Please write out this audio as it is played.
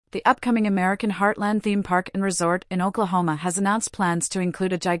The upcoming American Heartland theme park and resort in Oklahoma has announced plans to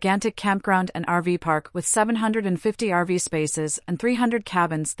include a gigantic campground and RV park with 750 RV spaces and 300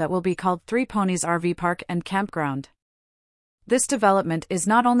 cabins that will be called Three Ponies RV Park and Campground. This development is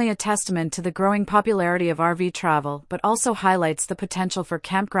not only a testament to the growing popularity of RV travel but also highlights the potential for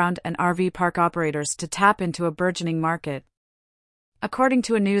campground and RV park operators to tap into a burgeoning market. According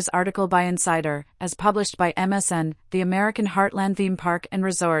to a news article by Insider, as published by MSN, the American Heartland theme park and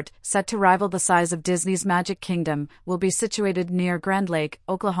resort, set to rival the size of Disney's Magic Kingdom, will be situated near Grand Lake,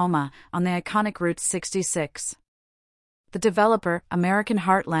 Oklahoma, on the iconic Route 66. The developer, American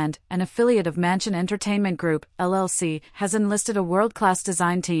Heartland, an affiliate of Mansion Entertainment Group, LLC, has enlisted a world-class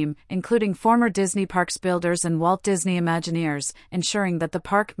design team, including former Disney Parks builders and Walt Disney Imagineers, ensuring that the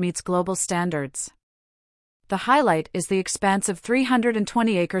park meets global standards. The highlight is the expansive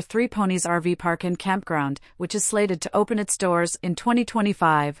 320-acre Three Ponies RV Park and Campground, which is slated to open its doors in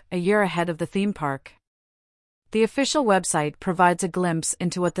 2025, a year ahead of the theme park. The official website provides a glimpse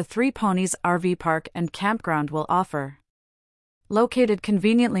into what the Three Ponies RV Park and Campground will offer. Located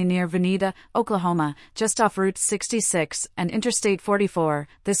conveniently near Veneta, Oklahoma, just off Route 66 and Interstate 44,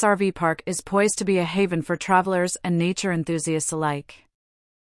 this RV park is poised to be a haven for travelers and nature enthusiasts alike.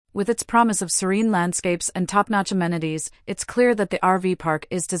 With its promise of serene landscapes and top-notch amenities, it's clear that the RV park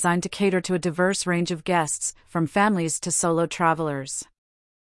is designed to cater to a diverse range of guests, from families to solo travelers.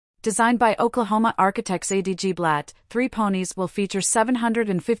 Designed by Oklahoma architects ADG Blatt, Three Ponies will feature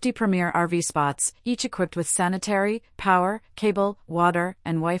 750 premier RV spots, each equipped with sanitary, power, cable, water,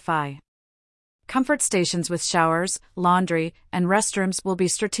 and Wi-Fi. Comfort stations with showers, laundry, and restrooms will be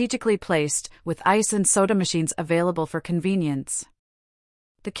strategically placed, with ice and soda machines available for convenience.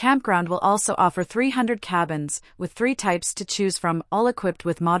 The campground will also offer 300 cabins, with 3 types to choose from, all equipped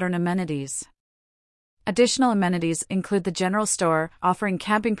with modern amenities. Additional amenities include the general store, offering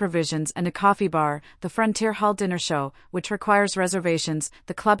camping provisions and a coffee bar, the Frontier Hall Dinner Show, which requires reservations,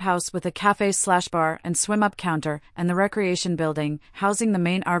 the clubhouse with a cafe/bar and swim-up counter, and the recreation building, housing the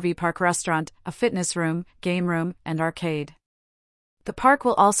main RV park restaurant, a fitness room, game room, and arcade. The park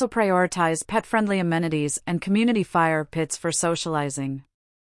will also prioritize pet-friendly amenities and community fire pits for socializing.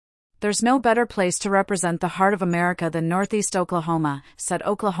 There's no better place to represent the heart of America than Northeast Oklahoma, said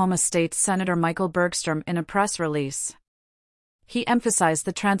Oklahoma State Senator Michael Bergstrom in a press release. He emphasized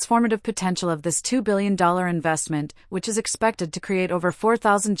the transformative potential of this $2 billion investment, which is expected to create over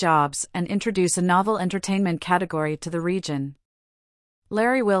 4,000 jobs and introduce a novel entertainment category to the region.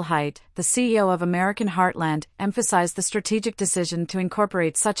 Larry Wilhite, the CEO of American Heartland, emphasized the strategic decision to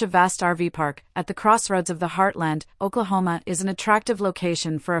incorporate such a vast RV park at the crossroads of the Heartland. Oklahoma is an attractive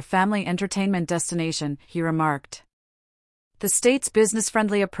location for a family entertainment destination, he remarked. The state's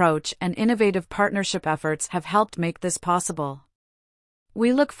business-friendly approach and innovative partnership efforts have helped make this possible.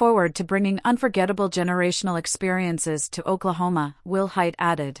 We look forward to bringing unforgettable generational experiences to Oklahoma, Wilhite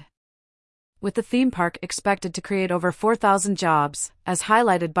added. With the theme park expected to create over 4,000 jobs, as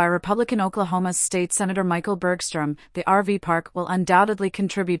highlighted by Republican Oklahoma State Senator Michael Bergstrom, the RV park will undoubtedly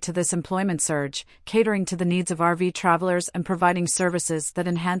contribute to this employment surge, catering to the needs of RV travelers and providing services that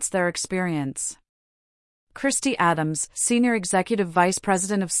enhance their experience. Christy Adams, Senior Executive Vice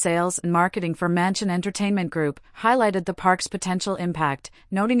President of Sales and Marketing for Mansion Entertainment Group, highlighted the park's potential impact,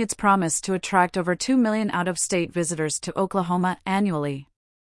 noting its promise to attract over 2 million out-of-state visitors to Oklahoma annually.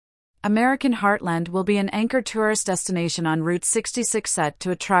 American Heartland will be an anchor tourist destination on Route 66 set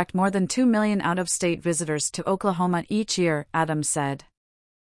to attract more than 2 million out-of-state visitors to Oklahoma each year, Adams said.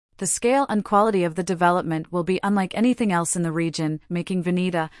 The scale and quality of the development will be unlike anything else in the region, making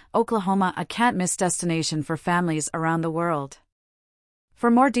Veneta, Oklahoma a can't-miss destination for families around the world. For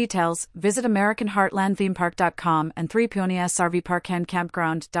more details, visit AmericanHeartlandThemePark.com and Three Ponies RV Park and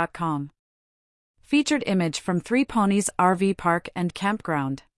Campground.com. Featured image from Three Ponies RV Park and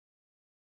Campground.